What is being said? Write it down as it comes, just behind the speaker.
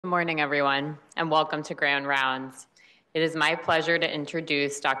Good morning, everyone, and welcome to Grand Rounds. It is my pleasure to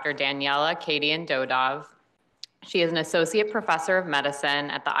introduce Dr. Danielle Kadian-Dodov. She is an associate professor of medicine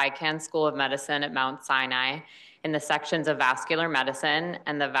at the Icahn School of Medicine at Mount Sinai in the sections of vascular medicine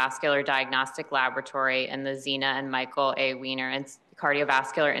and the vascular diagnostic laboratory in the Zena and Michael A. Wiener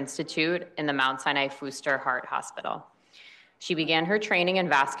Cardiovascular Institute in the Mount Sinai Fuster Heart Hospital. She began her training in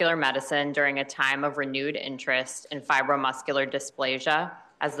vascular medicine during a time of renewed interest in fibromuscular dysplasia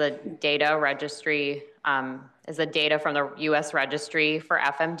as the data from the US registry for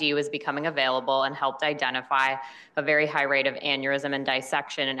FMD was becoming available and helped identify a very high rate of aneurysm and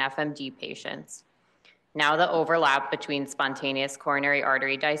dissection in FMD patients. Now the overlap between spontaneous coronary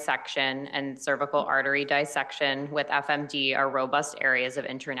artery dissection and cervical artery dissection with FMD are robust areas of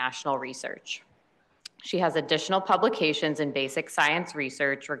international research. She has additional publications in basic science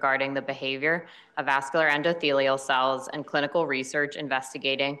research regarding the behavior of vascular endothelial cells and clinical research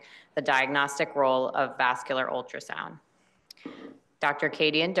investigating the diagnostic role of vascular ultrasound. Dr.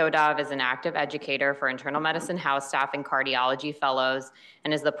 Kadian-Dodov is an active educator for internal medicine house staff and cardiology fellows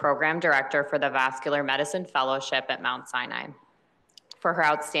and is the program director for the Vascular Medicine Fellowship at Mount Sinai. For her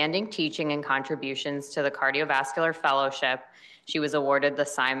outstanding teaching and contributions to the Cardiovascular Fellowship, she was awarded the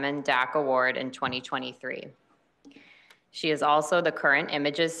Simon Dack Award in 2023. She is also the current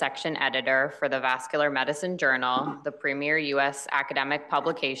images section editor for the Vascular Medicine Journal, the premier US academic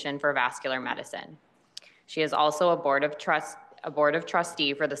publication for vascular medicine. She is also a board of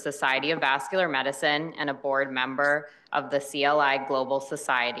trustee for the Society of Vascular Medicine and a board member of the CLI Global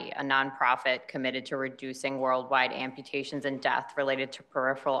Society, a nonprofit committed to reducing worldwide amputations and death related to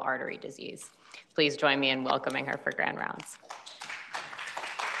peripheral artery disease. Please join me in welcoming her for Grand Rounds.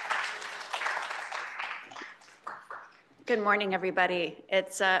 Good morning, everybody.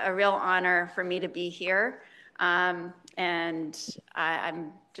 It's a real honor for me to be here, and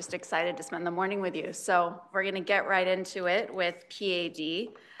I'm just excited to spend the morning with you. So we're going to get right into it with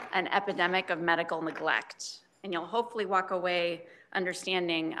PAD, an epidemic of medical neglect. And you'll hopefully walk away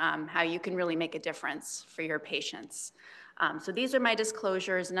understanding how you can really make a difference for your patients. So these are my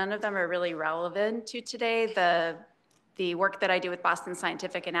disclosures. None of them are really relevant to today. The work that I do with Boston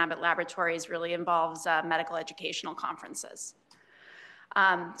Scientific and Abbott Laboratories really involves medical educational conferences.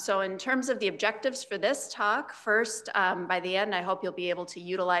 So in terms of the objectives for this talk, first, by the end, I hope you'll be able to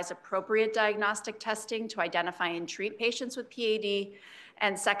utilize appropriate diagnostic testing to identify and treat patients with PAD.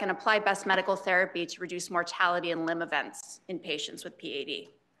 And second, apply best medical therapy to reduce mortality and limb events in patients with PAD.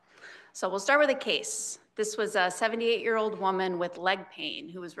 So we'll start with a case. This was a 78-year-old woman with leg pain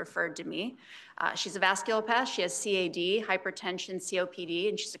who was referred to me. She's a vasculopath. She has CAD, hypertension, COPD,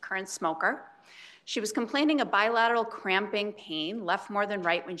 and she's a current smoker. She was complaining of bilateral cramping pain, left more than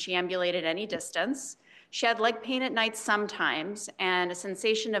right when she ambulated any distance. She had leg pain at night sometimes and a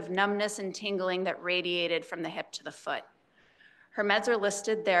sensation of numbness and tingling that radiated from the hip to the foot. Her meds are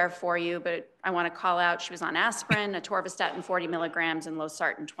listed there for you, but I want to call out she was on aspirin, atorvastatin 40 milligrams, and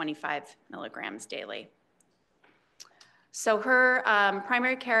losartan 25 milligrams daily. So her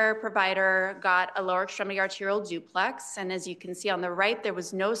primary care provider got a lower extremity arterial duplex, and as you can see on the right, there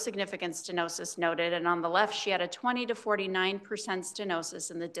was no significant stenosis noted, and on the left, she had a 20 to 49%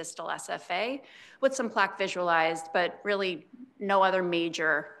 stenosis in the distal SFA with some plaque visualized, but really no other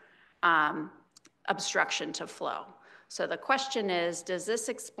major obstruction to flow. So the question is, does this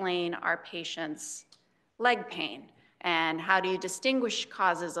explain our patient's leg pain? And how do you distinguish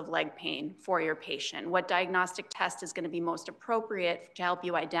causes of leg pain for your patient? What diagnostic test is going to be most appropriate to help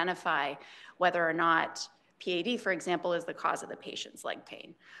you identify whether or not PAD, for example, is the cause of the patient's leg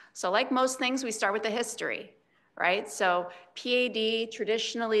pain? So like most things, we start with the history, right? So PAD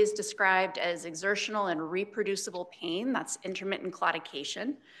traditionally is described as exertional and reproducible pain. That's intermittent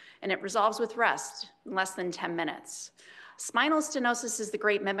claudication, and it resolves with rest in less than 10 minutes. Spinal stenosis is the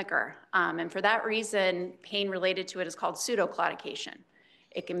great mimicker, and for that reason, pain related to it is called pseudoclaudication.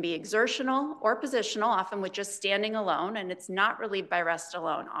 It can be exertional or positional, often with just standing alone, and it's not relieved by rest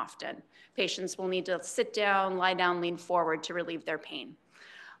alone often. Patients will need to sit down, lie down, lean forward to relieve their pain.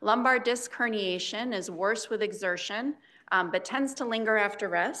 Lumbar disc herniation is worse with exertion, but tends to linger after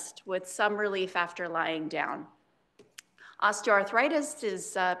rest with some relief after lying down. Osteoarthritis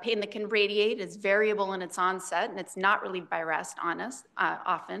is pain that can radiate, is variable in its onset, and it's not relieved by rest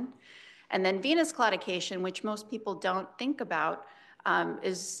often. And then venous claudication, which most people don't think about,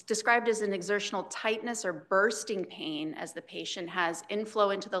 is described as an exertional tightness or bursting pain as the patient has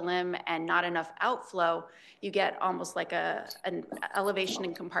inflow into the limb and not enough outflow. You get almost like an elevation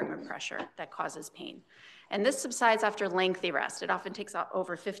in compartment pressure that causes pain. And this subsides after lengthy rest. It often takes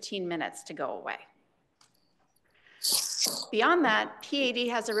over 15 minutes to go away. Beyond that, PAD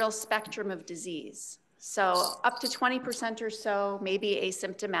has a real spectrum of disease. So up to 20% or so may be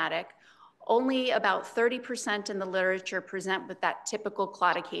asymptomatic. Only about 30% in the literature present with that typical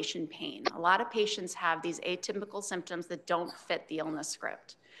claudication pain. A lot of patients have these atypical symptoms that don't fit the illness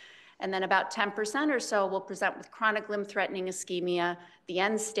script. And then about 10% or so will present with chronic limb-threatening ischemia, the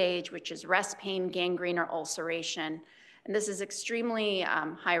end stage, which is rest pain, gangrene, or ulceration. And this is extremely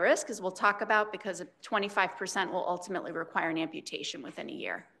high risk, as we'll talk about, because 25% will ultimately require an amputation within a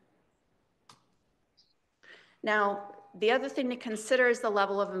year. Now, the other thing to consider is the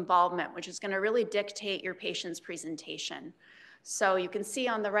level of involvement, which is going to really dictate your patient's presentation. So you can see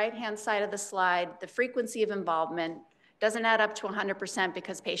on the right-hand side of the slide, the frequency of involvement doesn't add up to 100%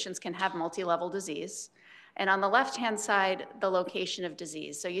 because patients can have multi-level disease. And on the left-hand side, the location of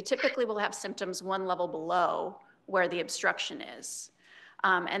disease. So you typically will have symptoms one level below where the obstruction is.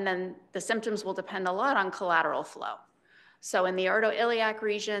 And then the symptoms will depend a lot on collateral flow. So in the ortoiliac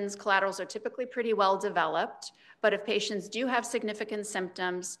regions, collaterals are typically pretty well developed, but if patients do have significant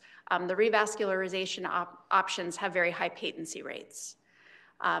symptoms, the revascularization options have very high patency rates.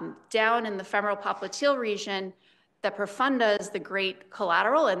 Down in the femoral popliteal region, the profunda is the great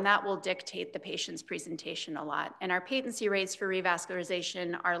collateral, and that will dictate the patient's presentation a lot. And our patency rates for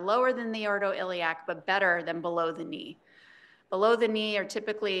revascularization are lower than the ortoiliac, but better than below the knee. Below the knee are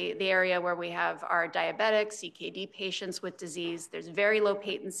typically the area where we have our diabetics, CKD patients with disease. There's very low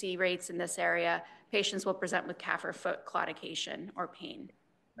patency rates in this area. Patients will present with calf or foot claudication or pain.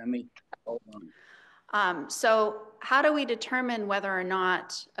 Hold on. So how do we determine whether or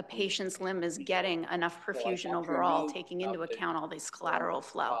not a patient's limb is getting enough perfusion overall, taking into account all this collateral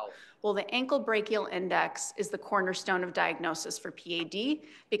flow? Well, the ankle brachial index is the cornerstone of diagnosis for PAD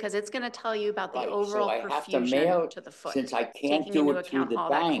because it's going to tell you about the overall perfusion to the foot, taking into account all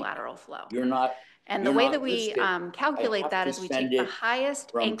that collateral flow. And the way that we calculate that is we take the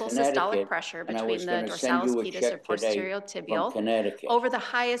highest ankle systolic pressure between the dorsalis pedis or posterior tibial over the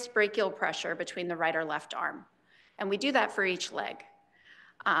highest brachial pressure between the right or left arm. And we do that for each leg.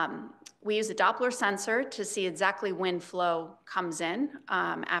 We use a Doppler sensor to see exactly when flow comes in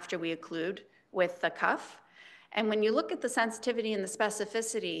after we occlude with the cuff. And when you look at the sensitivity and the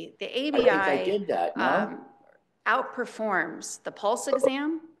specificity, the ABI outperforms the pulse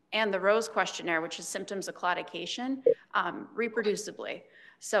exam and the Rose questionnaire, which is symptoms of claudication, reproducibly.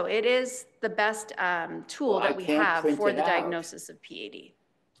 So it is the best tool that we have for the diagnosis of PAD.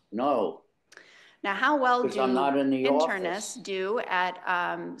 No. Now, how well do internists do at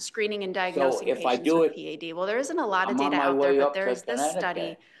screening and diagnosing patients with PAD? Well, there isn't a lot of data out there, but there is this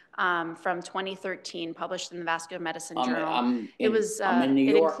study from 2013 published in the Vascular Medicine Journal. It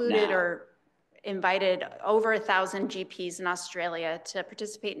included or invited over 1,000 GPs in Australia to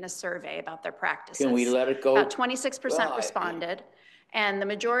participate in a survey about their practices. Can we let it go? About 26% responded, and the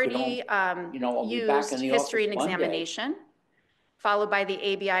majority used history and examination, followed by the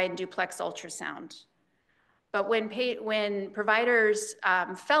ABI and duplex ultrasound. But when providers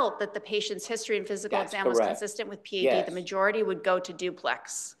felt that the patient's history and physical exam was consistent with PAD, the majority would go to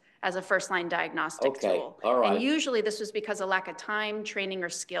duplex as a first-line diagnostic tool. And usually this was because of lack of time, training, or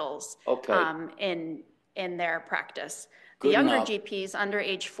skills in their practice. The younger GPs under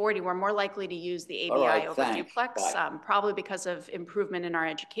age 40 were more likely to use the ABI over duplex, probably because of improvement in our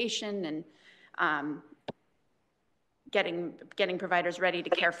education and getting providers ready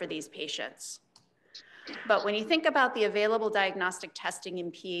to care for these patients. But when you think about the available diagnostic testing in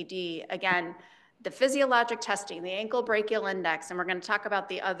PAD, again, the physiologic testing, the ankle brachial index, and we're going to talk about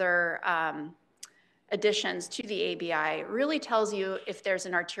the other additions to the ABI, really tells you if there's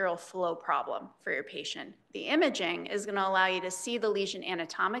an arterial flow problem for your patient. The imaging is going to allow you to see the lesion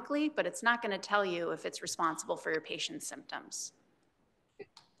anatomically, but it's not going to tell you if it's responsible for your patient's symptoms.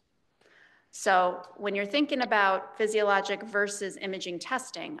 So when you're thinking about physiologic versus imaging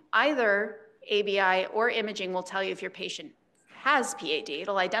testing, either ABI or imaging will tell you if your patient has PAD.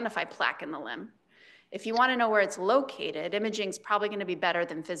 It'll identify plaque in the limb. If you want to know where it's located, imaging is probably going to be better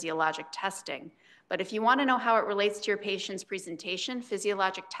than physiologic testing. But if you want to know how it relates to your patient's presentation,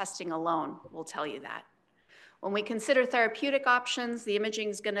 physiologic testing alone will tell you that. When we consider therapeutic options, the imaging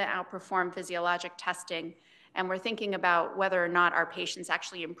is going to outperform physiologic testing. And we're thinking about whether or not our patients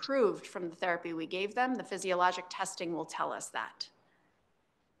actually improved from the therapy we gave them. The physiologic testing will tell us that.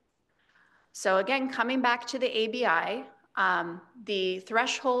 So again, coming back to the ABI, the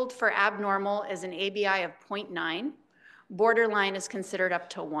threshold for abnormal is an ABI of 0.9. Borderline is considered up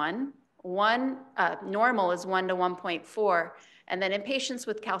to 1. Normal is 1 to 1.4. And then in patients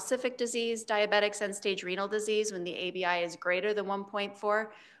with calcific disease, diabetics, end-stage renal disease, when the ABI is greater than 1.4,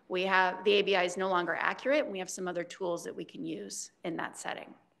 the ABI is no longer accurate, and we have some other tools that we can use in that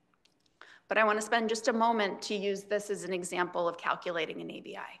setting. But I want to spend just a moment to use this as an example of calculating an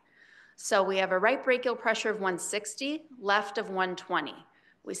ABI. So we have a right brachial pressure of 160, left of 120.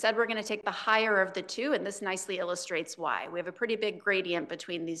 We said we're going to take the higher of the two, and this nicely illustrates why. We have a pretty big gradient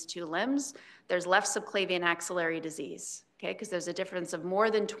between these two limbs. There's left subclavian axillary disease, okay, because there's a difference of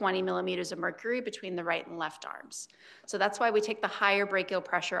more than 20 millimeters of mercury between the right and left arms. So that's why we take the higher brachial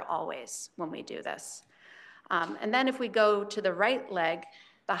pressure always when we do this. And then if we go to the right leg,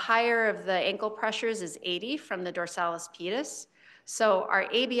 the higher of the ankle pressures is 80 from the dorsalis pedis. So our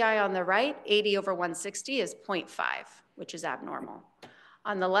ABI on the right, 80 over 160 is 0.5, which is abnormal.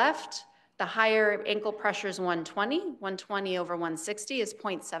 On the left, the higher ankle pressure is 120. 120 over 160 is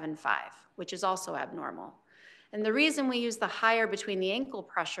 0.75, which is also abnormal. And the reason we use the higher between the ankle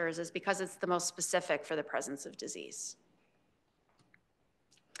pressures is because it's the most specific for the presence of disease.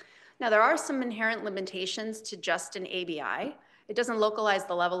 Now, there are some inherent limitations to just an ABI. It doesn't localize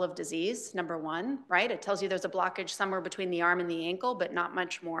the level of disease, number one, right? It tells you there's a blockage somewhere between the arm and the ankle, but not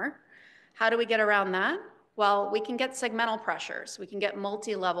much more. How do we get around that? Well, we can get segmental pressures. We can get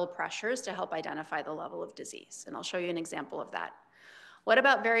multi-level pressures to help identify the level of disease, and I'll show you an example of that. What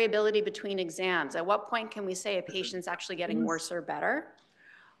about variability between exams? At what point can we say a patient's actually getting worse or better?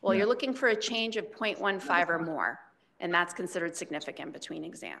 Well, you're looking for a change of 0.15 or more, and that's considered significant between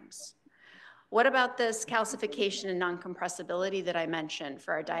exams. What about this calcification and non-compressibility that I mentioned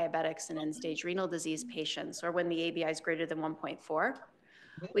for our diabetics and end-stage renal disease patients, or when the ABI is greater than 1.4?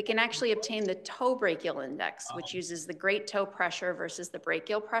 We can actually obtain the toe brachial index, which uses the great toe pressure versus the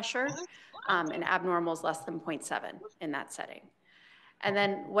brachial pressure, and abnormal is less than 0.7 in that setting. And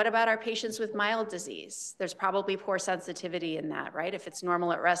then what about our patients with mild disease? There's probably poor sensitivity in that, right? If it's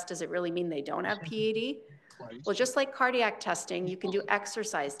normal at rest, does it really mean they don't have PAD? Well, just like cardiac testing, you can do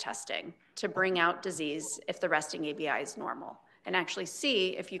exercise testing to bring out disease if the resting ABI is normal, and actually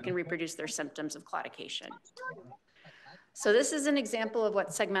see if you can reproduce their symptoms of claudication. So this is an example of what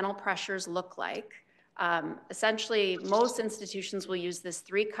segmental pressures look like. Essentially, most institutions will use this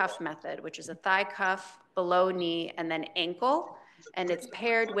 3-cuff method, which is a thigh cuff, below knee, and then ankle. And it's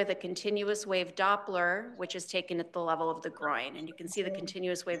paired with a continuous wave Doppler, which is taken at the level of the groin. And you can see the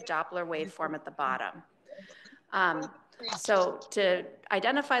continuous wave Doppler waveform at the bottom. So to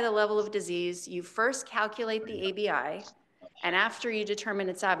identify the level of disease, you first calculate the ABI. And after you determine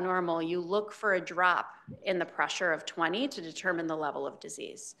it's abnormal, you look for a drop in the pressure of 20 to determine the level of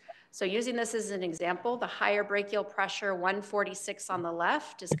disease. So using this as an example, the higher brachial pressure, 146 on the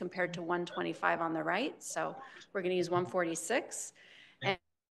left, is compared to 125 on the right. So we're going to use 146. And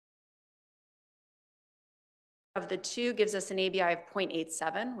of the two gives us an ABI of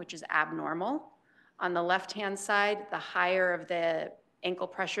 0.87, which is abnormal. On the left-hand side, the higher of the ankle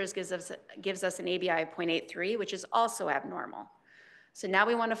pressures gives us an ABI of 0.83, which is also abnormal. So now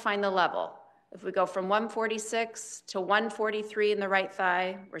we want to find the level. If we go from 146 to 143 in the right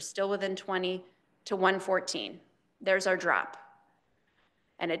thigh, we're still within 20 to 114. There's our drop.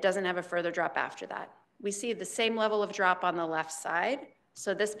 And it doesn't have a further drop after that. We see the same level of drop on the left side.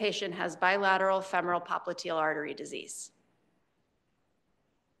 So this patient has bilateral femoral popliteal artery disease.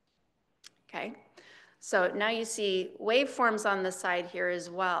 Okay. So now you see waveforms on the side here as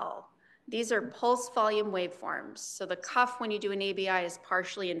well. These are pulse volume waveforms. So the cuff, when you do an ABI, is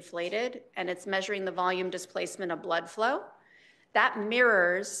partially inflated, and it's measuring the volume displacement of blood flow. That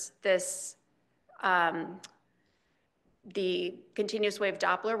mirrors this, the continuous wave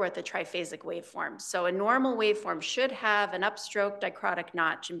Doppler with the triphasic waveform. So a normal waveform should have an upstroke dicrotic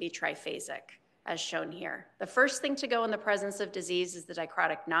notch and be triphasic, as shown here. The first thing to go in the presence of disease is the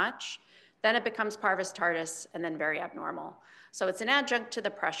dicrotic notch. Then it becomes parvus tardus, and then very abnormal. So it's an adjunct to the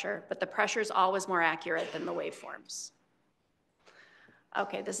pressure, but the pressure is always more accurate than the waveforms.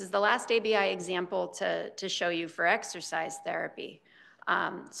 Okay, this is the last ABI example to show you for exercise therapy.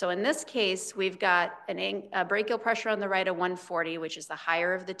 So in this case, we've got a brachial pressure on the right of 140, which is the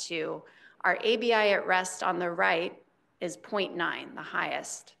higher of the two. Our ABI at rest on the right is 0.9, the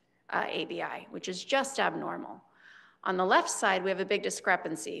highest ABI, which is just abnormal. On the left side, we have a big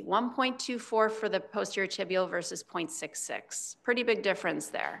discrepancy, 1.24 for the posterior tibial versus 0.66. Pretty big difference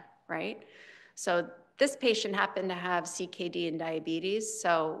there, right? So this patient happened to have CKD and diabetes,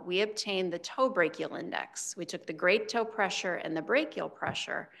 so we obtained the toe brachial index. We took the great toe pressure and the brachial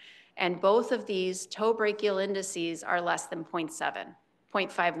pressure, and both of these toe brachial indices are less than 0.7,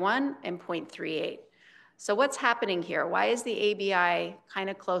 0.51 and 0.38. So what's happening here? Why is the ABI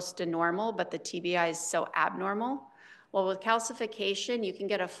kind of close to normal, but the TBI is so abnormal? Well, with calcification, you can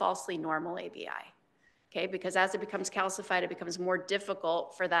get a falsely normal ABI. okay? Because as it becomes calcified, it becomes more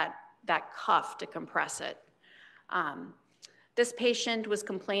difficult for that cuff to compress it. This patient was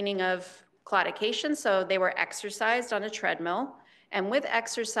complaining of claudication, so they were exercised on a treadmill. And with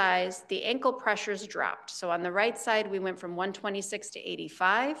exercise, the ankle pressures dropped. So on the right side, we went from 126 to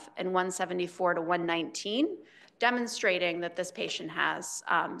 85 and 174 to 119, demonstrating that this patient has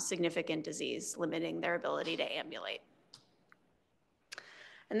significant disease limiting their ability to ambulate.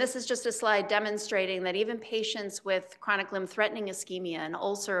 And this is just a slide demonstrating that even patients with chronic limb-threatening ischemia, an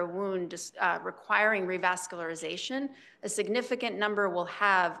ulcer, a wound requiring revascularization, a significant number will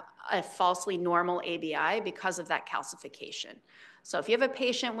have a falsely normal ABI because of that calcification. So if you have a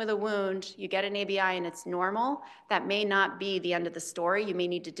patient with a wound, you get an ABI and it's normal, that may not be the end of the story. You may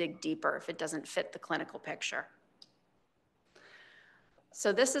need to dig deeper if it doesn't fit the clinical picture.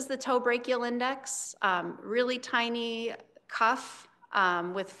 So this is the toe brachial index, really tiny cuff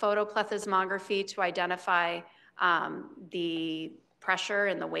with photoplethysmography to identify the pressure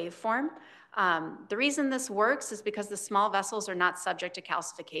in the waveform. The reason this works is because the small vessels are not subject to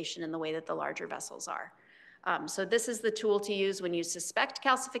calcification in the way that the larger vessels are. So this is the tool to use when you suspect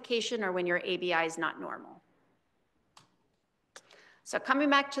calcification or when your ABI is not normal. So coming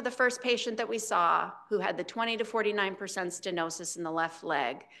back to the first patient that we saw who had the 20 to 49% stenosis in the left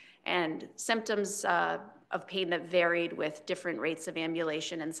leg and symptoms of pain that varied with different rates of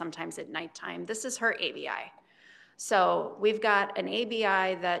ambulation and sometimes at nighttime, this is her ABI. So we've got an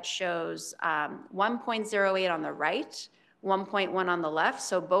ABI that shows 1.08 on the right, 1.1 on the left,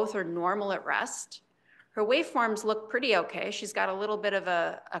 so both are normal at rest. Her waveforms look pretty okay. She's got a little bit of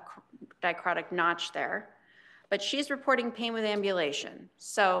a dicrotic notch there, but she's reporting pain with ambulation.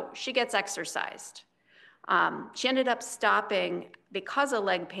 So she gets exercised. She ended up stopping because of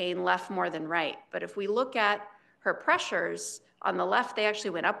leg pain, left more than right. But if we look at her pressures, on the left, they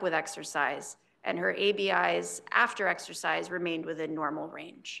actually went up with exercise, and her ABIs after exercise remained within normal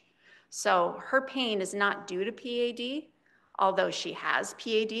range. So her pain is not due to PAD, although she has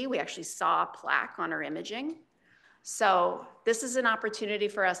PAD. We actually saw a plaque on her imaging. So this is an opportunity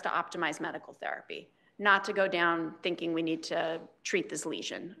for us to optimize medical therapy, not to go down thinking we need to treat this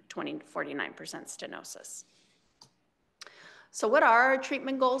lesion, 20 to 49% stenosis. So what are our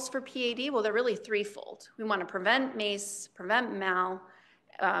treatment goals for PAD? Well, they're really threefold. We want to prevent MACE, prevent MAL,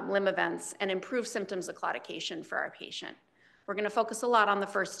 limb events, and improve symptoms of claudication for our patient. We're going to focus a lot on the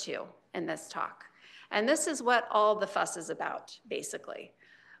first two in this talk. And this is what all the fuss is about, basically.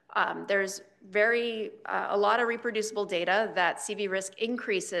 There's a lot of reproducible data that CV risk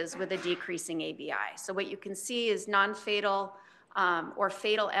increases with a decreasing ABI. So what you can see is non-fatal or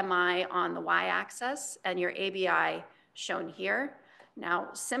fatal MI on the y-axis and your ABI shown here. Now,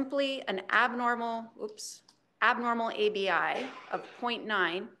 simply an abnormal ABI of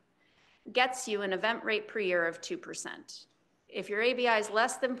 0.9 gets you an event rate per year of 2%. If your ABI is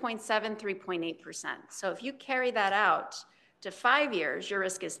less than 0.7, 3.8%. So if you carry that out to 5 years, your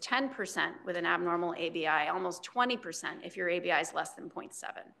risk is 10% with an abnormal ABI, almost 20% if your ABI is less than 0.7.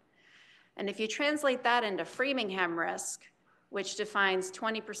 And if you translate that into Framingham risk, which defines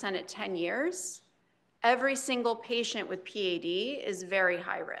 20% at 10 years, every single patient with PAD is very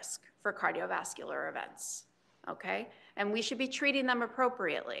high risk for cardiovascular events, okay? And we should be treating them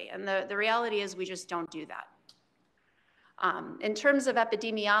appropriately. And the reality is we just don't do that. In terms of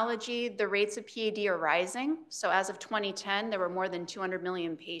epidemiology, the rates of PAD are rising. So as of 2010, there were more than 200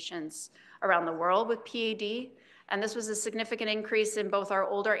 million patients around the world with PAD. And this was a significant increase in both our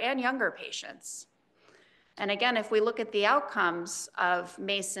older and younger patients. And again, if we look at the outcomes of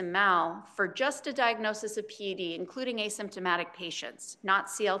MACE and MAL for just a diagnosis of PAD, including asymptomatic patients, not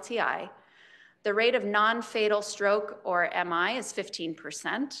CLTI, the rate of non-fatal stroke or MI is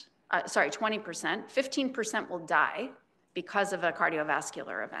 20%. 15% will die because of a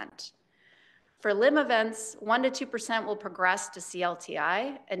cardiovascular event. For limb events, 1 to 2% will progress to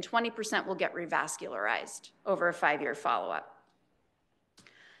CLTI, and 20% will get revascularized over a 5-year follow-up.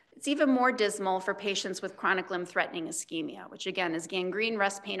 It's even more dismal for patients with chronic limb-threatening ischemia, which again is gangrene,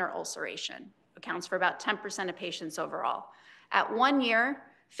 rest pain, or ulceration. Accounts for about 10% of patients overall. At 1 year,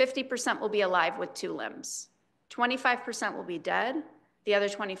 50% will be alive with 2 limbs. 25% will be dead. The other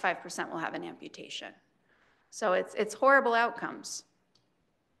 25% will have an amputation. So it's horrible outcomes.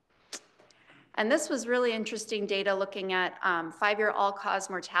 And this was really interesting data looking at 5-year all-cause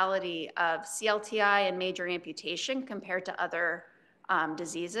mortality of CLTI and major amputation compared to other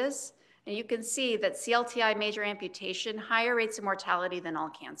diseases. And you can see that CLTI major amputation, higher rates of mortality than all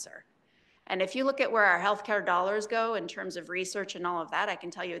cancer. And if you look at where our healthcare dollars go in terms of research and all of that, I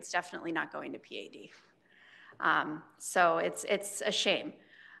can tell you it's definitely not going to PAD. So it's a shame.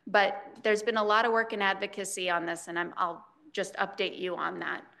 But there's been a lot of work and advocacy on this, and I'll just update you on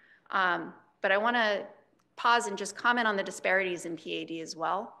that. But I want to pause and just comment on the disparities in PAD as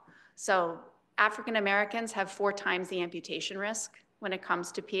well. So African Americans have 4 times the amputation risk when it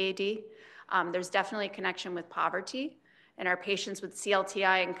comes to PAD. There's definitely a connection with poverty. And our patients with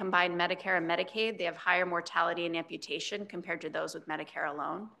CLTI and combined Medicare and Medicaid, they have higher mortality and amputation compared to those with Medicare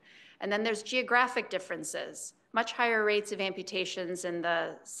alone. And then there's geographic differences, much higher rates of amputations in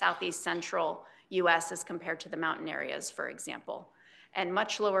the southeast central US as compared to the mountain areas, for example, and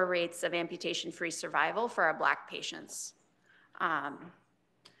much lower rates of amputation-free survival for our Black patients.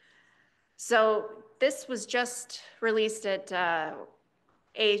 So this was just released at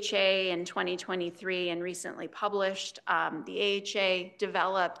AHA in 2023 and recently published. The AHA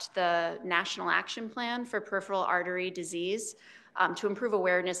developed the National Action Plan for Peripheral Artery Disease to improve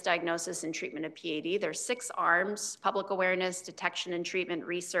awareness, diagnosis, and treatment of PAD. There's 6 arms: public awareness, detection and treatment,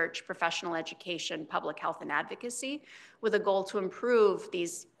 research, professional education, public health, and advocacy, with a goal to improve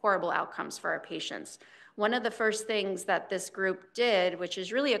these horrible outcomes for our patients. One of the first things that this group did, which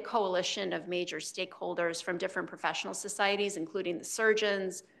is really a coalition of major stakeholders from different professional societies, including the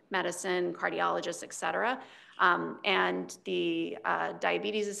surgeons, medicine, cardiologists, et cetera, and the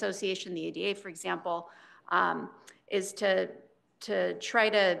Diabetes Association, the ADA, for example, is to try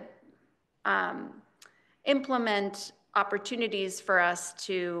to implement opportunities for us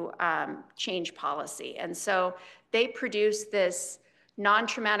to change policy. And so they produced this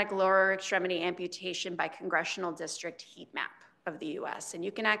non-traumatic lower extremity amputation by congressional district heat map of the US. And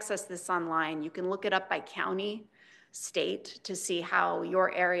you can access this online. You can look it up by county, state, to see how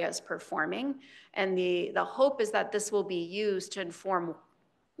your area is performing. And the hope is that this will be used to inform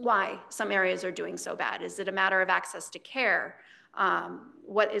why some areas are doing so bad. Is it a matter of access to care?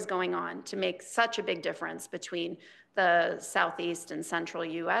 What is going on to make such a big difference between the southeast and central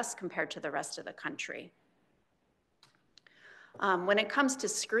US compared to the rest of the country? When it comes to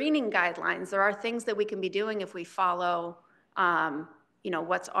screening guidelines, there are things that we can be doing if we follow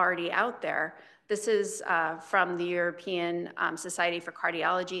what's already out there. This is from the European Society for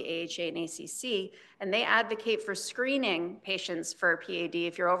Cardiology, AHA and ACC, and they advocate for screening patients for PAD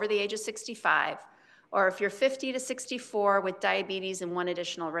if you're over the age of 65, or if you're 50 to 64 with diabetes and 1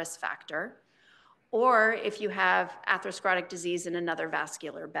 additional risk factor, or if you have atherosclerotic disease in another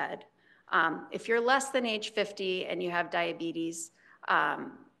vascular bed. If you're less than age 50 and you have diabetes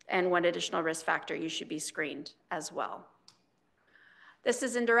and 1 additional risk factor, you should be screened as well. This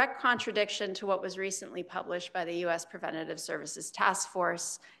is in direct contradiction to what was recently published by the US Preventative Services Task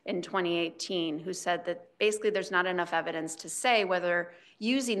Force in 2018, who said that basically there's not enough evidence to say whether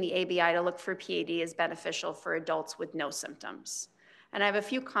using the ABI to look for PAD is beneficial for adults with no symptoms. And I have a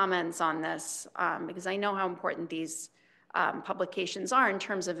few comments on this because I know how important these publications are in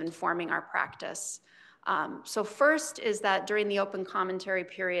terms of informing our practice. So first is that during the open commentary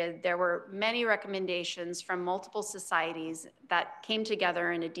period, there were many recommendations from multiple societies that came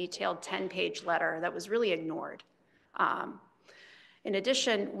together in a detailed 10-page letter that was really ignored. In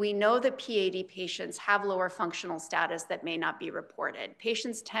addition, we know that PAD patients have lower functional status that may not be reported.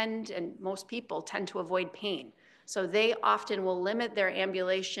 Patients tend, and most people tend to avoid pain. So they often will limit their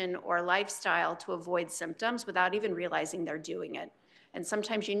ambulation or lifestyle to avoid symptoms without even realizing they're doing it. And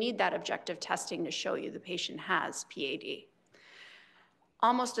sometimes you need that objective testing to show you the patient has PAD.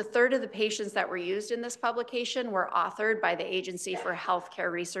 Almost 1/3 of the patients that were used in this publication were authored by the Agency for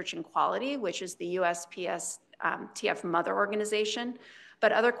Healthcare Research and Quality, which is the USPS TF mother organization,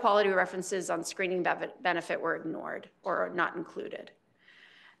 but other quality references on screening benefit were ignored or not included.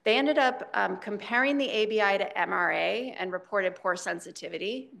 They ended up comparing the ABI to MRA and reported poor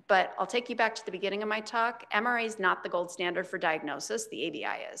sensitivity, but I'll take you back to the beginning of my talk. MRA is not the gold standard for diagnosis, the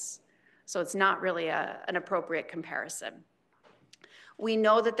ABI is. So it's not really an appropriate comparison. We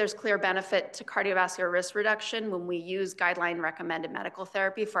know that there's clear benefit to cardiovascular risk reduction when we use guideline recommended medical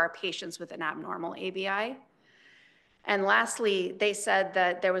therapy for our patients with an abnormal ABI. And lastly, they said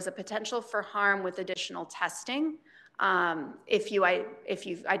that there was a potential for harm with additional testing. If you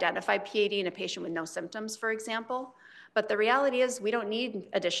identify PAD in a patient with no symptoms, for example. But the reality is we don't need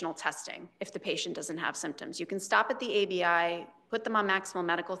additional testing if the patient doesn't have symptoms. You can stop at the ABI, put them on maximal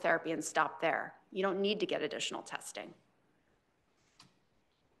medical therapy, and stop there. You don't need to get additional testing.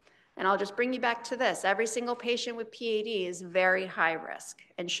 And I'll just bring you back to this. Every single patient with PAD is very high risk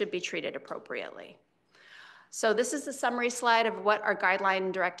and should be treated appropriately. So this is the summary slide of what our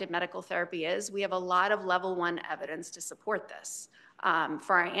guideline-directed medical therapy is. We have a lot of level 1 evidence to support this.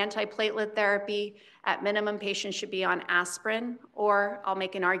 For our antiplatelet therapy, at minimum, patients should be on aspirin, or I'll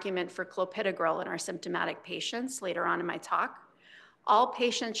make an argument for clopidogrel in our symptomatic patients later on in my talk. All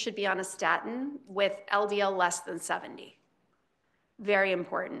patients should be on a statin with LDL less than 70. Very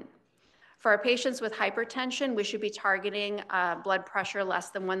important. For our patients with hypertension, we should be targeting blood pressure less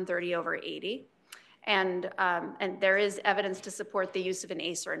than 130/80. And there is evidence to support the use of an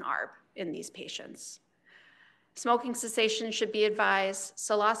ACE or an ARB in these patients. Smoking cessation should be advised.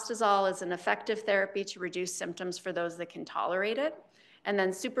 Cilostazol is an effective therapy to reduce symptoms for those that can tolerate it. And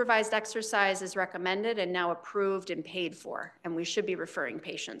then supervised exercise is recommended and now approved and paid for, and we should be referring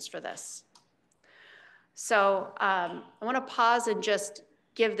patients for this. So I want to pause and just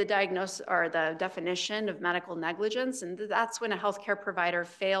give the diagnosis or the definition of medical negligence, and that's when a healthcare provider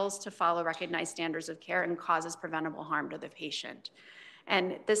fails to follow recognized standards of care and causes preventable harm to the patient.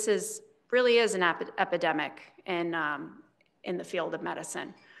 And this really is an epidemic in the field of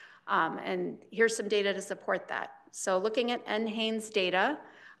medicine. And here's some data to support that. So looking at NHANES data,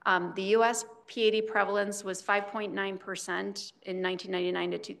 the US PAD prevalence was 5.9% in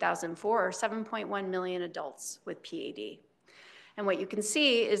 1999 to 2004, or 7.1 million adults with PAD. And what you can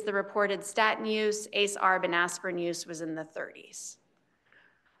see is the reported statin use, ACE, ARB, and aspirin use was in the 30s.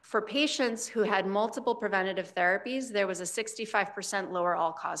 For patients who had multiple preventative therapies, there was a 65% lower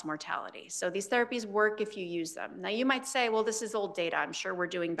all-cause mortality. So these therapies work if you use them. Now you might say, well, this is old data. I'm sure we're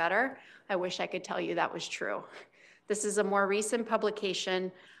doing better. I wish I could tell you that was true. This is a more recent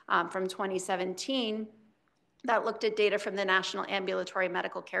publication from 2017 that looked at data from the National Ambulatory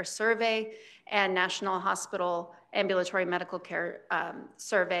Medical Care Survey and National Hospital Ambulatory Medical Care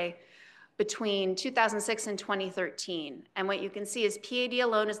Survey between 2006 and 2013. And what you can see is PAD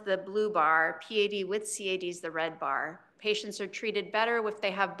alone is the blue bar, PAD with CAD is the red bar. Patients are treated better if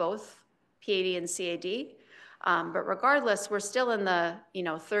they have both PAD and CAD. But regardless, we're still in the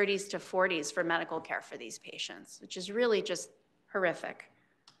 30s to 40s for medical care for these patients, which is really just horrific.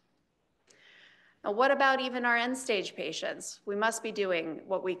 Now, what about even our end-stage patients? We must be doing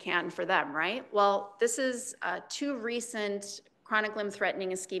what we can for them, right? Well, this is 2 recent chronic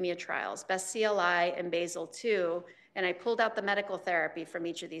limb-threatening ischemia trials, BEST-CLI and BASIL-2, and I pulled out the medical therapy from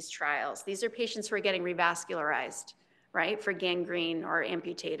each of these trials. These are patients who are getting revascularized, right, for gangrene or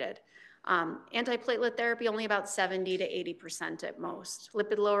amputated. Antiplatelet therapy, only about 70 to 80% at most.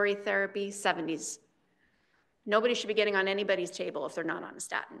 Lipid-lowering therapy, 70s. Nobody should be getting on anybody's table if they're not on a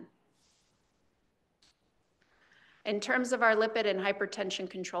statin. In terms of our lipid and hypertension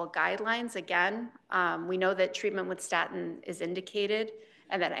control guidelines, again, we know that treatment with statin is indicated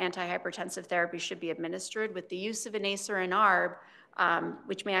and that antihypertensive therapy should be administered with the use of an ACE or an ARB,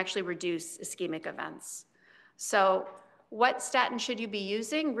 which may actually reduce ischemic events. So what statin should you be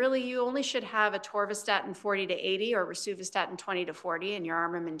using? Really, you only should have a atorvastatin 40 to 80 or rosuvastatin 20 to 40 in your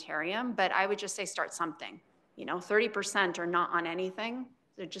armamentarium, but I would just say start something. 30% are not on anything,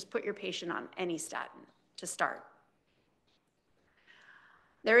 so just put your patient on any statin to start.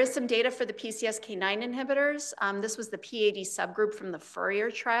 There is some data for the PCSK9 inhibitors. This was the PAD subgroup from the Fourier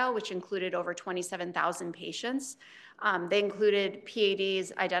trial, which included over 27,000 patients. They included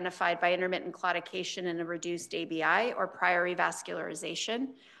PADs identified by intermittent claudication and a reduced ABI or prior revascularization.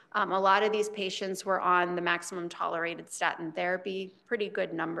 A lot of these patients were on the maximum tolerated statin therapy, pretty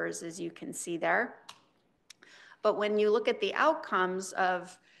good numbers as you can see there. But when you look at the outcomes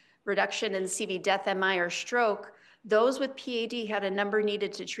of reduction in CV death, MI, or stroke, those with PAD had a number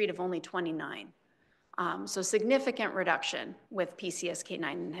needed to treat of only 29. So significant reduction with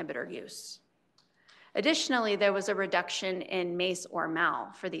PCSK9 inhibitor use. Additionally, there was a reduction in MACE or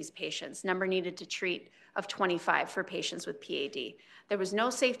MAL for these patients, number needed to treat of 25 for patients with PAD. There was no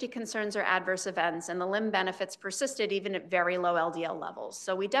safety concerns or adverse events, and the limb benefits persisted even at very low LDL levels.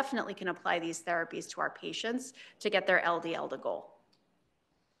 So we definitely can apply these therapies to our patients to get their LDL to goal.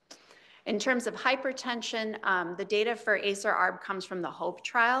 In terms of hypertension, the data for ACE or ARB comes from the HOPE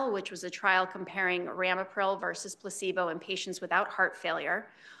trial, which was a trial comparing ramipril versus placebo in patients without heart failure.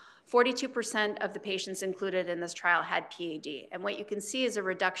 42% of the patients included in this trial had PAD. And what you can see is a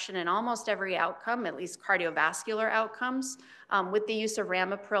reduction in almost every outcome, at least cardiovascular outcomes, with the use of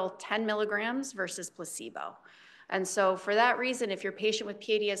ramipril 10 milligrams versus placebo. And so for that reason, if your patient with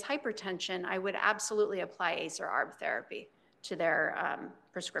PAD has hypertension, I would absolutely apply ACE or ARB therapy to their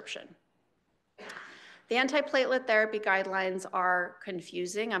prescription. The antiplatelet therapy guidelines are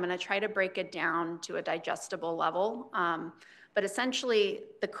confusing. I'm going to try to break it down to a digestible level. But essentially,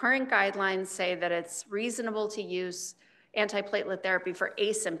 the current guidelines say that it's reasonable to use antiplatelet therapy for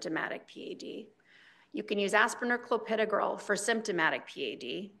asymptomatic PAD. You can use aspirin or clopidogrel for symptomatic PAD.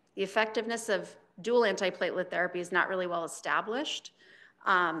 The effectiveness of dual antiplatelet therapy is not really well established.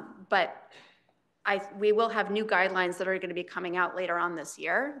 But we will have new guidelines that are going to be coming out later on this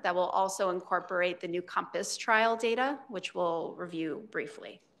year that will also incorporate the new COMPASS trial data, which we'll review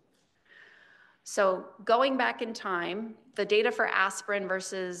briefly. So going back in time, the data for aspirin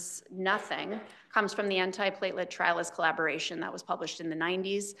versus nothing comes from the antiplatelet trialist collaboration that was published in the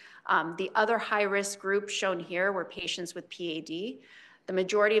 90s. The other high-risk group shown here were patients with PAD. The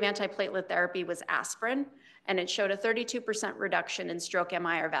majority of antiplatelet therapy was aspirin, and it showed a 32% reduction in stroke,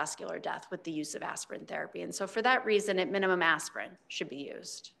 MI, or vascular death with the use of aspirin therapy. And so for that reason, at minimum, aspirin should be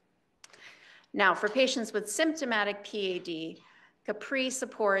used. Now, for patients with symptomatic PAD, Capri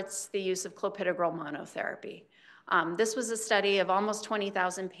supports the use of clopidogrel monotherapy. This was a study of almost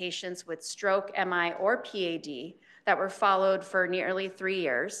 20,000 patients with stroke, MI, or PAD that were followed for nearly 3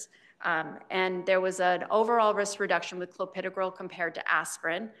 years. And there was an overall risk reduction with clopidogrel compared to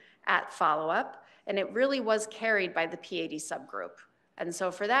aspirin at follow-up, and it really was carried by the PAD subgroup. And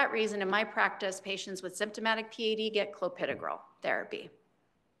so for that reason, in my practice, patients with symptomatic PAD get clopidogrel therapy.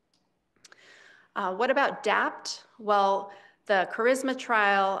 What about DAPT? Well, the Charisma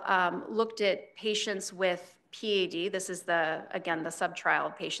trial looked at patients with PAD. This is again, the sub-trial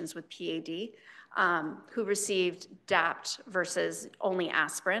of patients with PAD who received DAPT versus only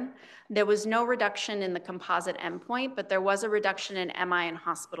aspirin. There was no reduction in the composite endpoint, but there was a reduction in MI and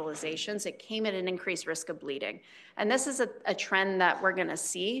hospitalizations. It came at an increased risk of bleeding. And this is a trend that we're gonna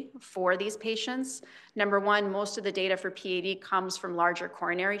see for these patients. Number one, most of the data for PAD comes from larger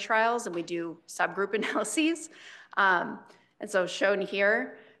coronary trials, and we do subgroup analyses. And so shown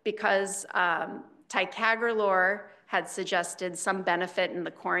here, because ticagrelor had suggested some benefit in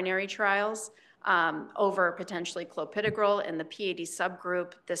the coronary trials over potentially clopidogrel in the PAD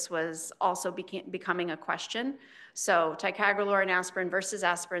subgroup, this was also becoming a question. So ticagrelor and aspirin versus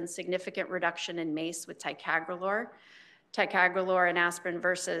aspirin, significant reduction in MACE with ticagrelor. Ticagrelor and aspirin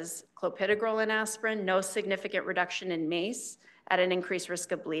versus clopidogrel and aspirin, no significant reduction in MACE at an increased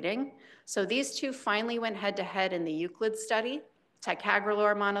risk of bleeding. So these two finally went head-to-head in the Euclid study,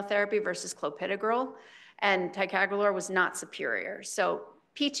 ticagrelor monotherapy versus clopidogrel, and ticagrelor was not superior. So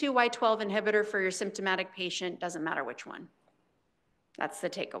P2Y12 inhibitor for your symptomatic patient, doesn't matter which one. That's the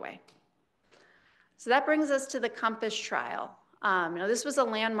takeaway. So that brings us to the COMPASS trial. Now this was a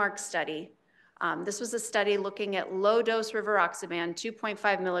landmark study. This was a study looking at low-dose rivaroxaban,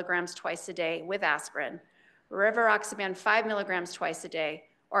 2.5 milligrams twice a day with aspirin, rivaroxaban 5 milligrams twice a day,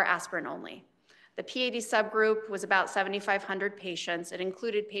 or aspirin only. The PAD subgroup was about 7,500 patients. It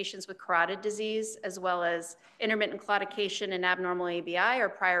included patients with carotid disease, as well as intermittent claudication and abnormal ABI or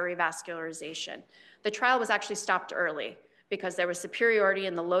prior revascularization. The trial was actually stopped early because there was superiority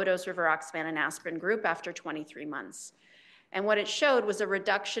in the low-dose rivaroxaban and aspirin group after 23 months. And what it showed was a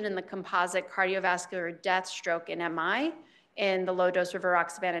reduction in the composite cardiovascular death, stroke, and MI in the low-dose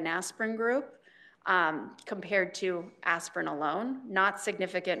rivaroxaban and aspirin group, compared to aspirin alone, not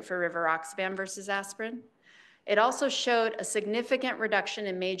significant for rivaroxaban versus aspirin. It also showed a significant reduction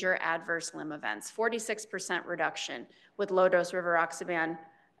in major adverse limb events, 46% reduction with low-dose rivaroxaban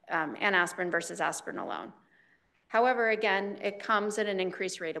and aspirin versus aspirin alone. However, again, it comes at an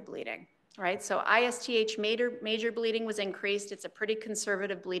increased rate of bleeding, right? So ISTH major bleeding was increased. It's a pretty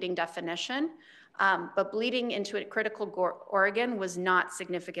conservative bleeding definition, but bleeding into a critical organ was not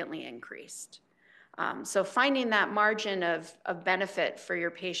significantly increased. So finding that margin of benefit for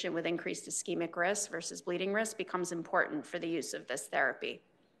your patient with increased ischemic risk versus bleeding risk becomes important for the use of this therapy.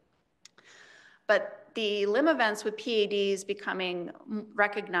 But the limb events with PADs becoming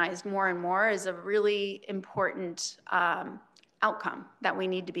recognized more and more as a really important outcome that we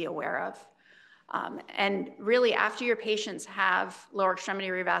need to be aware of. And really, after your patients have lower extremity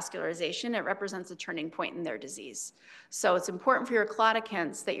revascularization, it represents a turning point in their disease. So it's important for your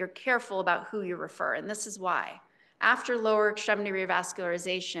claudicants that you're careful about who you refer, and this is why. After lower extremity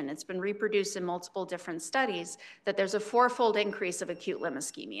revascularization, it's been reproduced in multiple different studies that there's a 4-fold increase of acute limb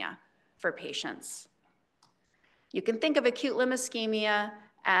ischemia for patients. You can think of acute limb ischemia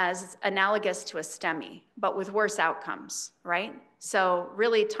as analogous to a STEMI, but with worse outcomes, right? So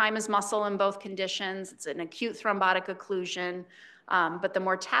really, time is muscle in both conditions. It's an acute thrombotic occlusion, but the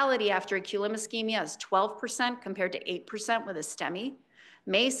mortality after acute limb ischemia is 12% compared to 8% with a STEMI.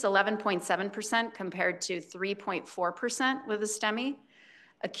 MACE, 11.7% compared to 3.4% with a STEMI.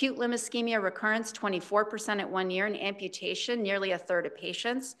 Acute limb ischemia recurrence, 24% at 1 year, and amputation, nearly a third of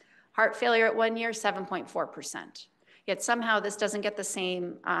patients. Heart failure at 1 year, 7.4%. Yet somehow this doesn't get the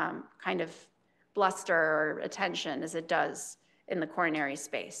same kind of bluster or attention as it does in the coronary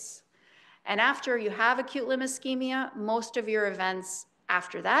space. And after you have acute limb ischemia, most of your events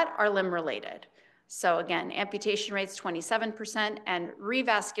after that are limb related. So again, amputation rates 27% and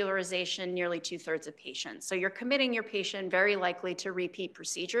revascularization nearly 2/3 of patients. So you're committing your patient very likely to repeat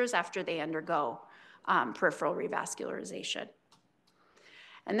procedures after they undergo peripheral revascularization.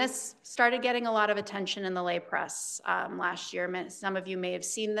 And this started getting a lot of attention in the lay press last year. Some of you may have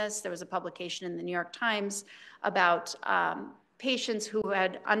seen this. There was a publication in the New York Times about patients who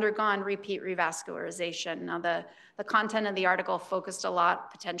had undergone repeat revascularization. Now, the content of the article focused a lot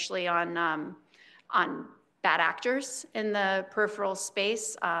potentially on bad actors in the peripheral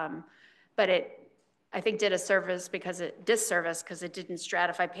space, but I think did a disservice because it didn't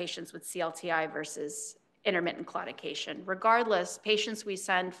stratify patients with CLTI versus intermittent claudication. Regardless, patients we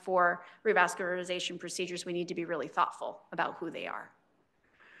send for revascularization procedures, we need to be really thoughtful about who they are.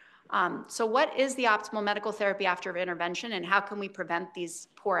 So what is the optimal medical therapy after intervention, and how can we prevent these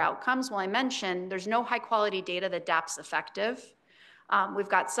poor outcomes? Well, I mentioned there's no high quality data that DAP's effective. We've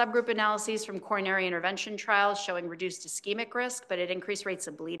got subgroup analyses from coronary intervention trials showing reduced ischemic risk, but it increased rates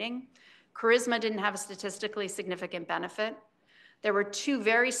of bleeding. Charisma didn't have a statistically significant benefit. There were 2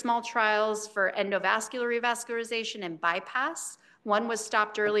 very small trials for endovascular revascularization and bypass. One was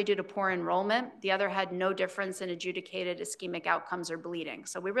stopped early due to poor enrollment. The other had no difference in adjudicated ischemic outcomes or bleeding.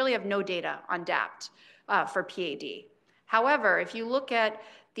 So we really have no data on DAPT for PAD. However, if you look at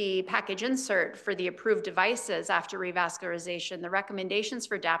the package insert for the approved devices after revascularization, the recommendations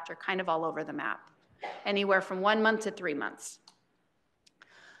for DAPT are kind of all over the map, anywhere from 1 month to 3 months.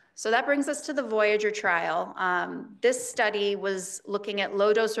 So that brings us to the Voyager trial. This study was looking at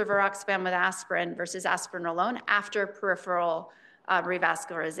low dose rivaroxaban with aspirin versus aspirin alone after peripheral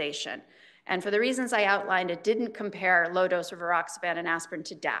revascularization. And for the reasons I outlined, it didn't compare low dose rivaroxaban and aspirin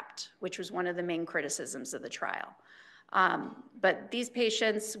to DAPT, which was one of the main criticisms of the trial. But these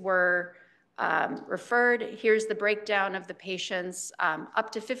patients were referred. Here's the breakdown of the patients. Up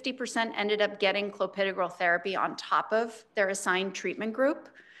to 50% ended up getting clopidogrel therapy on top of their assigned treatment group.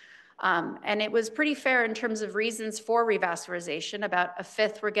 And it was pretty fair in terms of reasons for revascularization. About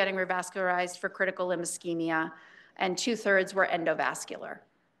 1/5 were getting revascularized for critical limb ischemia, and 2/3 were endovascular.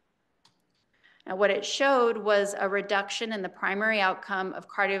 Now, what it showed was a reduction in the primary outcome of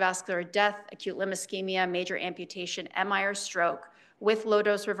cardiovascular death, acute limb ischemia, major amputation, MI, or stroke with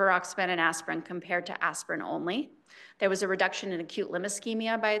low-dose rivaroxaban and aspirin compared to aspirin only. There was a reduction in acute limb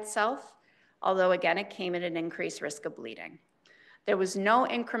ischemia by itself, although again, it came at an increased risk of bleeding. There was no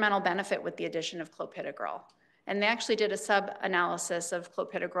incremental benefit with the addition of clopidogrel. And they actually did a sub-analysis of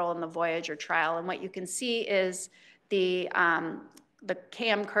clopidogrel in the Voyager trial. And what you can see is the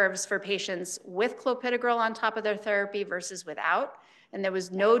KM curves for patients with clopidogrel on top of their therapy versus without. And there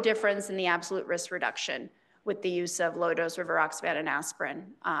was no difference in the absolute risk reduction with the use of low-dose rivaroxaban and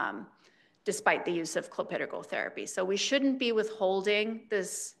aspirin, despite the use of clopidogrel therapy. So we shouldn't be withholding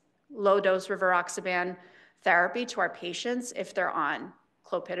this low-dose rivaroxaban therapy to our patients if they're on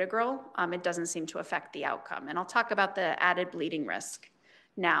clopidogrel. It doesn't seem to affect the outcome. And I'll talk about the added bleeding risk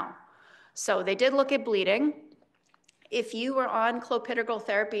now. So they did look at bleeding. If you were on clopidogrel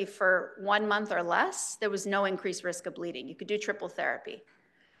therapy for 1 month or less, there was no increased risk of bleeding. You could do triple therapy.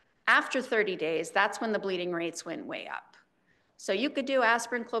 After 30 days, that's when the bleeding rates went way up. So you could do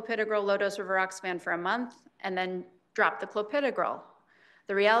aspirin, clopidogrel, low-dose rivaroxaban for a month, and then drop the clopidogrel.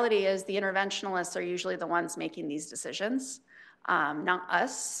 The reality is the interventionalists are usually the ones making these decisions, not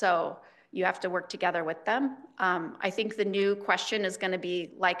us, so you have to work together with them. I think the new question is going to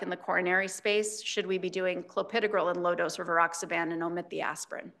be, like in the coronary space, should we be doing clopidogrel and low-dose rivaroxaban and omit the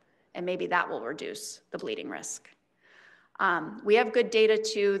aspirin? And maybe that will reduce the bleeding risk. We have good data,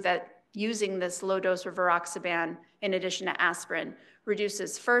 too, that using this low-dose rivaroxaban in addition to aspirin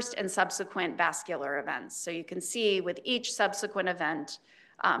reduces first and subsequent vascular events. So you can see with each subsequent event,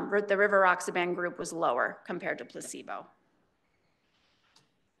 the rivaroxaban group was lower compared to placebo.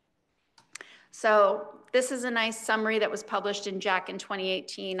 So this is a nice summary that was published in JACC in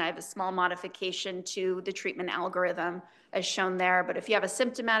 2018. I have a small modification to the treatment algorithm as shown there. But if you have a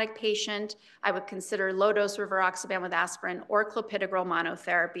symptomatic patient, I would consider low-dose rivaroxaban with aspirin or clopidogrel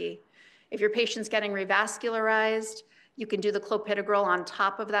monotherapy. If your patient's getting revascularized, you can do the clopidogrel on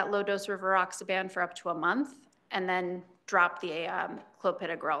top of that low-dose rivaroxaban for up to a month, and then drop the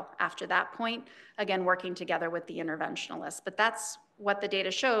clopidogrel after that point, again, working together with the interventionalist. But that's what the data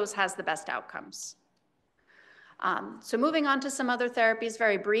shows has the best outcomes. So moving on to some other therapies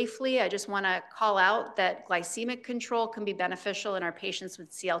very briefly, I just want to call out that glycemic control can be beneficial in our patients with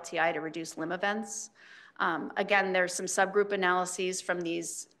CLTI to reduce limb events. Again, there's some subgroup analyses from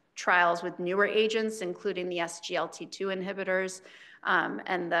these trials with newer agents, including the SGLT2 inhibitors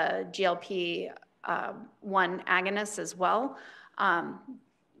and the GLP-1 agonists as well.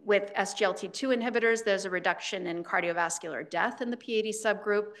 With SGLT2 inhibitors, there's a reduction in cardiovascular death in the PAD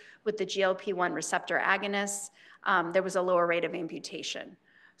subgroup. With the GLP-1 receptor agonists, there was a lower rate of amputation.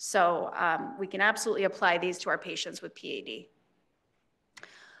 So we can absolutely apply these to our patients with PAD.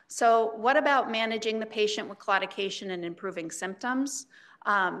 So what about managing the patient with claudication and improving symptoms?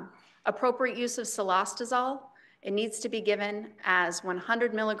 Appropriate use of cilostazol. It needs to be given as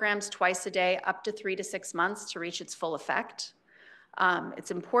 100 milligrams twice a day up to 3 to 6 months to reach its full effect. It's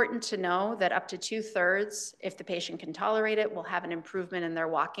important to know that up to 2/3, if the patient can tolerate it, will have an improvement in their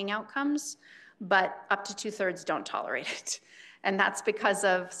walking outcomes, but up to 2/3 don't tolerate it. And that's because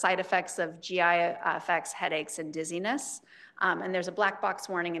of side effects of GI effects, headaches, and dizziness. And there's a black box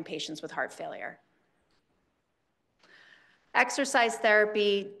warning in patients with heart failure. Exercise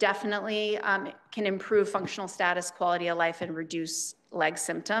therapy definitely can improve functional status, quality of life, and reduce leg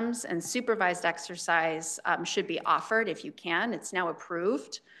symptoms. And supervised exercise should be offered if you can. It's now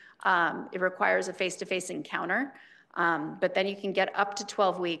approved. It requires a face-to-face encounter. But then you can get up to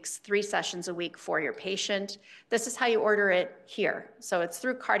 12 weeks, 3 sessions a week for your patient. This is how you order it here. So it's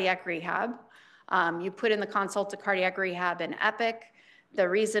through cardiac rehab. You put in the consult to cardiac rehab in Epic. The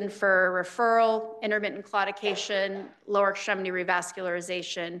reason for referral, intermittent claudication, lower extremity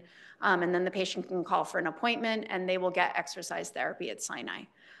revascularization, and then the patient can call for an appointment and they will get exercise therapy at Sinai.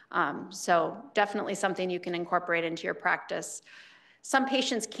 So definitely something you can incorporate into your practice. Some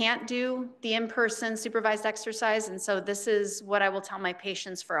patients can't do the in-person supervised exercise, and so this is what I will tell my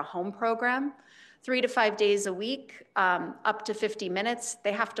patients for a home program. 3 to 5 days a week, up to 50 minutes.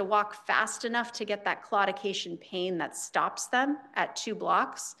 They have to walk fast enough to get that claudication pain that stops them at 2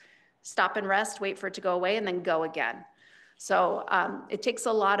 blocks. Stop and rest, wait for it to go away, and then go again. So it takes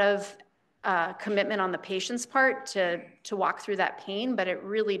a lot of commitment on the patient's part to walk through that pain, but it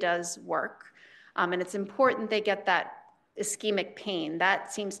really does work. And it's important they get that ischemic pain.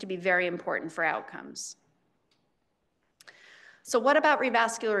 That seems to be very important for outcomes. So what about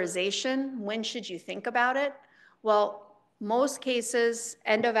revascularization? When should you think about it? Well, most cases,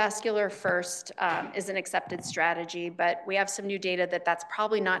 endovascular first is an accepted strategy, but we have some new data that that's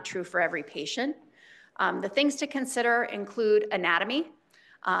probably not true for every patient. The things to consider include anatomy.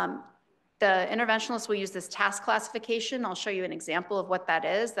 The interventionalists will use this task classification. I'll show you an example of what that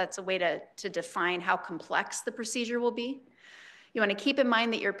is. That's a way to define how complex the procedure will be. You want to keep in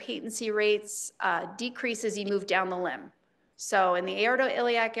mind that your patency rates decrease as you move down the limb. So in the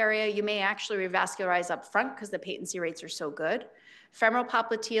aortoiliac area, you may actually revascularize up front because the patency rates are so good. Femoral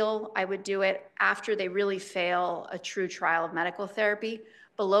popliteal, I would do it after they really fail a true trial of medical therapy.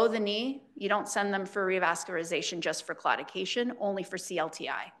 Below the knee, you don't send them for revascularization just for claudication, only for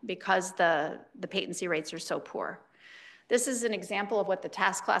CLTI because the patency rates are so poor. This is an example of what the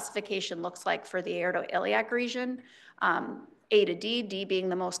task classification looks like for the aortoiliac region. A to D, D being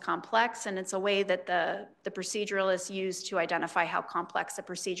the most complex, and it's a way that the proceduralists use to identify how complex a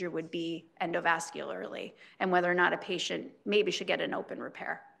procedure would be endovascularly and whether or not a patient maybe should get an open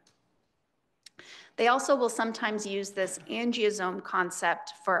repair. They also will sometimes use this angiosome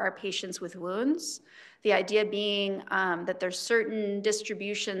concept for our patients with wounds. The idea being that there's certain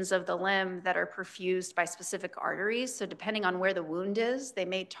distributions of the limb that are perfused by specific arteries. So depending on where the wound is, they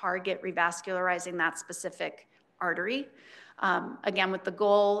may target revascularizing that specific artery. Again, with the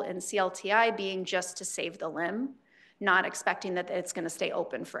goal in CLTI being just to save the limb, not expecting that it's going to stay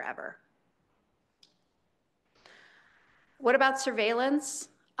open forever. What about surveillance?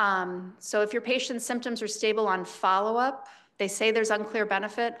 So if your patient's symptoms are stable on follow-up, they say there's unclear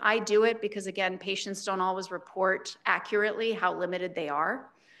benefit. I do it because, again, patients don't always report accurately how limited they are.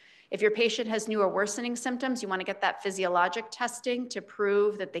 If your patient has new or worsening symptoms, you want to get that physiologic testing to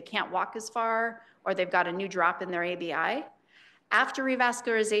prove that they can't walk as far or they've got a new drop in their ABI. After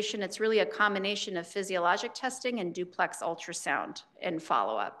revascularization, it's really a combination of physiologic testing and duplex ultrasound in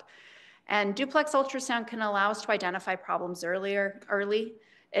follow-up. And duplex ultrasound can allow us to identify problems early.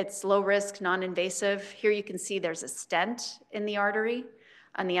 It's low risk, non-invasive. Here you can see there's a stent in the artery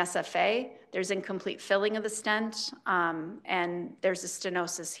on the SFA. There's incomplete filling of the stent, and there's a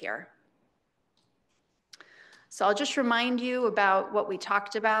stenosis here. So I'll just remind you about what we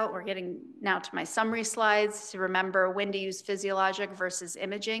talked about. We're getting now to my summary slides to remember when to use physiologic versus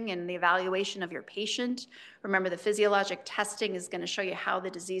imaging in the evaluation of your patient. Remember, the physiologic testing is going to show you how the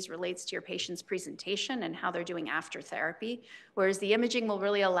disease relates to your patient's presentation and how they're doing after therapy, whereas the imaging will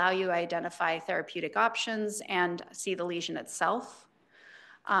really allow you to identify therapeutic options and see the lesion itself.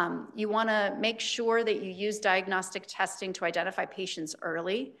 You want to make sure that you use diagnostic testing to identify patients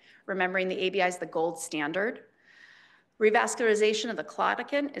early, remembering the ABI is the gold standard. Revascularization of the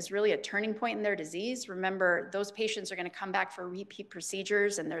claudican is really a turning point in their disease. Remember, those patients are going to come back for repeat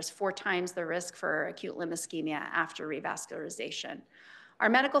procedures, and there's 4 times the risk for acute limb ischemia after revascularization. Our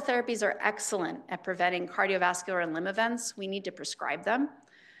medical therapies are excellent at preventing cardiovascular and limb events. We need to prescribe them.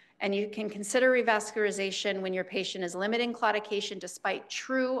 And you can consider revascularization when your patient is limiting claudication despite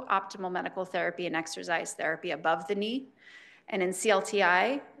true optimal medical therapy and exercise therapy above the knee. And in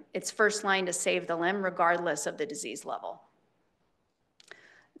CLTI, it's first line to save the limb regardless of the disease level.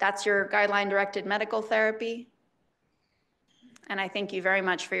 That's your guideline-directed medical therapy. And I thank you very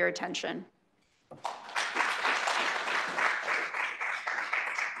much for your attention.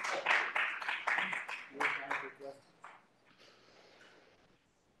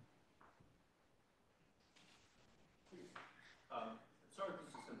 Sorry, this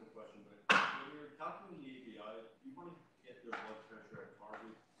is a simple question, but when you're calculating the ABI, do you want to get their blood pressure at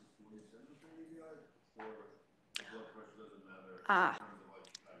target before you send them to the ABI, or the blood pressure doesn't matter in terms of like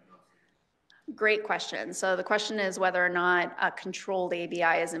diagnostics? Great question. So the question is whether or not a controlled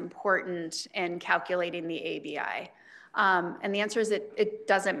ABI is important in calculating the ABI. And the answer is it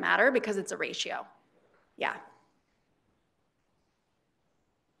doesn't matter because it's a ratio. Yeah.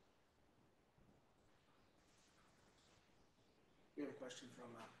 We have a question from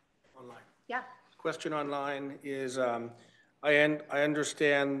online. Yeah. Question online is, I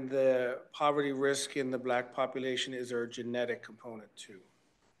understand the poverty risk in the Black population. Is there a genetic component too?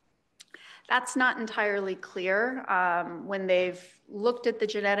 That's not entirely clear. When they've looked at the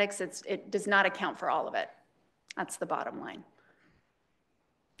genetics, it does not account for all of it. That's the bottom line.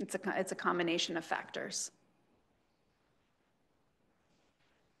 It's a combination of factors.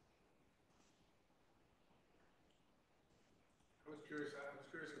 I was curious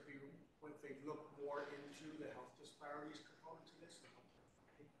if they look more into the health disparities component to this.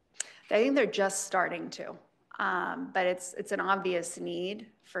 I think they're just starting to, but it's an obvious need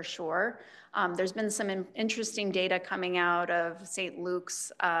for sure. There's been some interesting data coming out of St.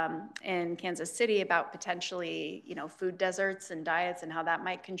 Luke's in Kansas City about potentially, food deserts and diets and how that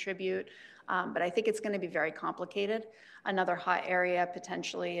might contribute. But I think it's going to be very complicated. Another hot area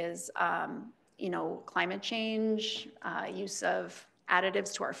potentially is, climate change, use of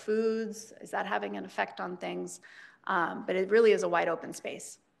additives to our foods. Is that having an effect on things? But it really is a wide open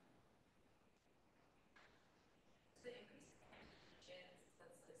space.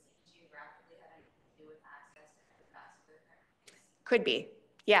 Could be,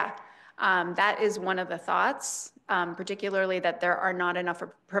 yeah. That is one of the thoughts, particularly that there are not enough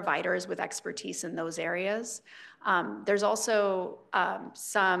providers with expertise in those areas. There's also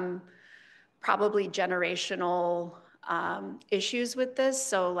some probably generational issues with this.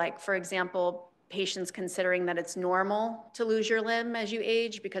 So like, for example, patients considering that it's normal to lose your limb as you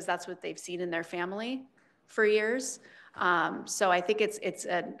age because that's what they've seen in their family for years. So I think it's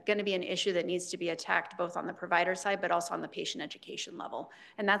going to be an issue that needs to be attacked both on the provider side, but also on the patient education level.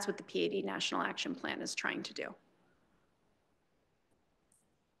 And that's what the PAD National Action Plan is trying to do.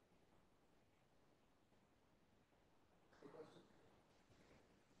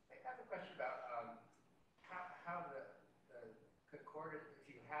 I have a question about how the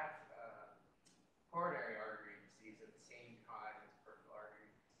if you have coronary artery disease at the same time as peripheral artery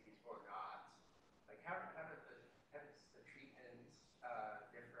disease or not, like how does the treatments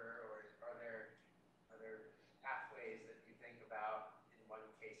differ, or are there pathways that you think about in one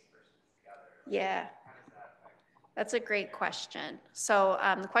case versus the other? Like, yeah. How does that affect? That's a great question. So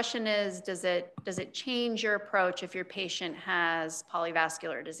the question is, does it change your approach if your patient has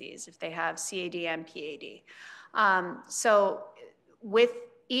polyvascular disease, if they have CAD and PAD? So with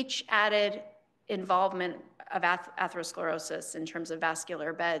each added involvement of atherosclerosis in terms of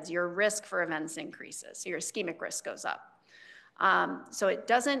vascular beds, your risk for events increases. So your ischemic risk goes up. So it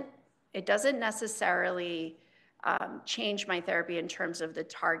doesn't necessarily change my therapy in terms of the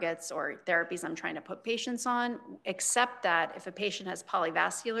targets or therapies I'm trying to put patients on, except that if a patient has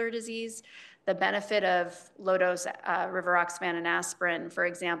polyvascular disease, the benefit of low-dose rivaroxaban and aspirin, for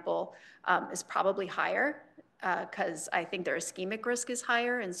example, is probably higher because I think their ischemic risk is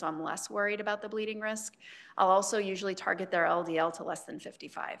higher, and so I'm less worried about the bleeding risk. I'll also usually target their LDL to less than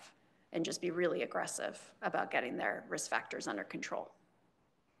 55 and just be really aggressive about getting their risk factors under control.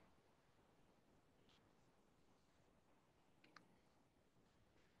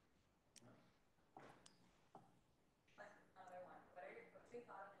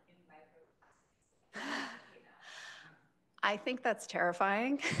 I think that's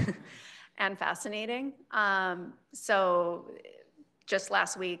terrifying and fascinating. So just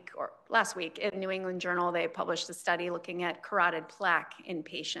last week in New England Journal, they published a study looking at carotid plaque in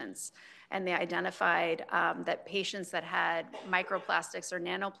patients. And they identified that patients that had microplastics or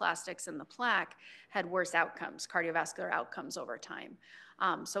nanoplastics in the plaque had worse outcomes, cardiovascular outcomes over time.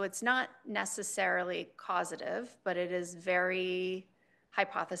 So it's not necessarily causative, but it is very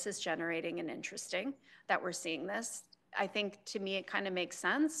hypothesis generating and interesting that we're seeing this. I think to me it kind of makes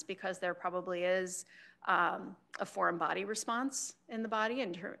sense because there probably is a foreign body response in the body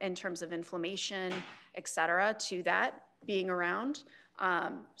in terms of inflammation, et cetera, to that being around.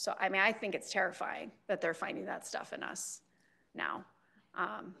 So, I mean, I think it's terrifying that they're finding that stuff in us now.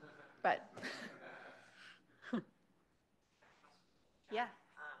 But, yeah.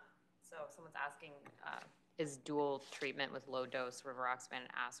 So someone's asking, is dual treatment with low dose rivaroxaban and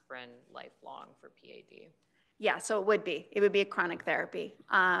aspirin lifelong for PAD? Yeah, so it would be. It would be a chronic therapy.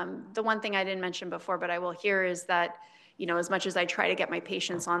 The one thing I didn't mention before, but I will hear is that, you know, as much as I try to get my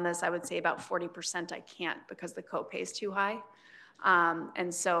patients on this, I would say about 40% I can't because the copay is too high.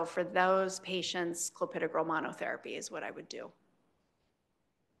 And so for those patients, clopidogrel monotherapy is what I would do.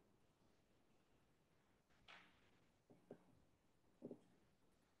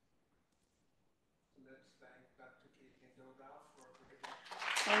 Let's thank Dr. Kadian-Dodov for a great lecture.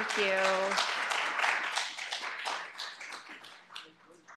 Thank you.